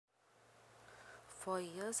For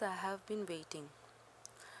years I have been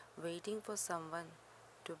waiting for someone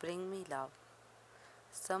to bring me love,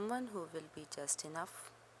 someone who will be just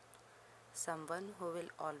enough, someone who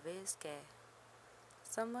will always care,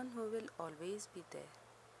 someone who will always be there,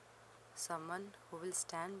 someone who will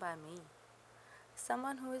stand by me,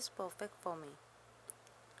 someone who is perfect for me.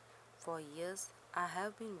 For years I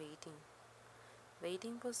have been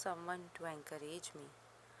waiting for someone to encourage me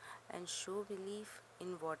and show belief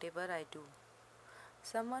in whatever I do,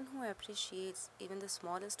 someone who appreciates even the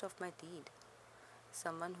smallest of my deed,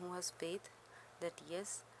 someone who has faith that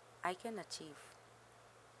yes, I can achieve.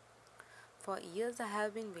 For years I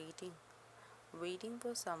have been waiting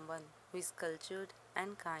for someone who is cultured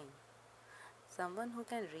and kind, someone who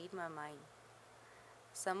can read my mind,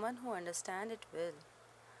 someone who understands it well,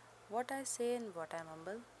 what I say and what I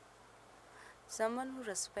mumble, someone who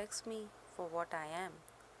respects me for what I am,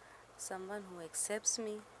 someone who accepts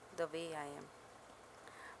me the way I am.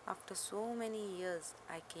 After so many years,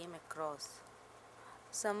 I came across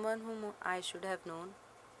someone whom I should have known,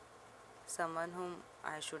 someone whom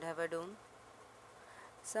I should have adored,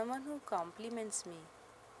 someone who compliments me,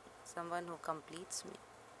 someone who completes me,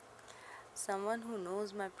 someone who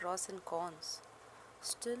knows my pros and cons,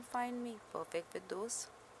 still find me perfect with those.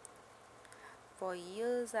 For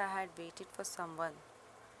years I had waited for someone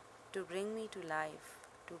to bring me to life,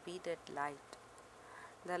 to be that light,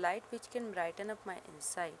 the light which can brighten up my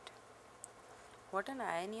inside. What an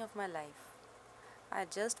irony of my life. I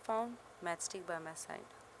just found matchstick by my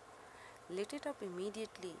side, lit it up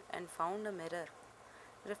immediately and found a mirror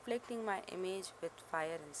reflecting my image with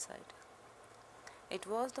fire inside. It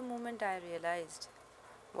was the moment I realized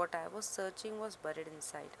what I was searching was buried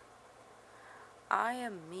inside. I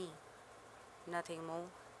am me, nothing more,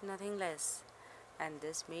 nothing less, and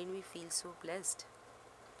this made me feel so blessed.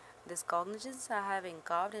 This cognizance I have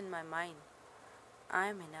carved in my mind, I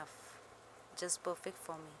am enough, just perfect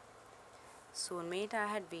for me. Soulmate I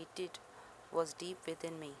had waited was deep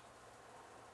within me.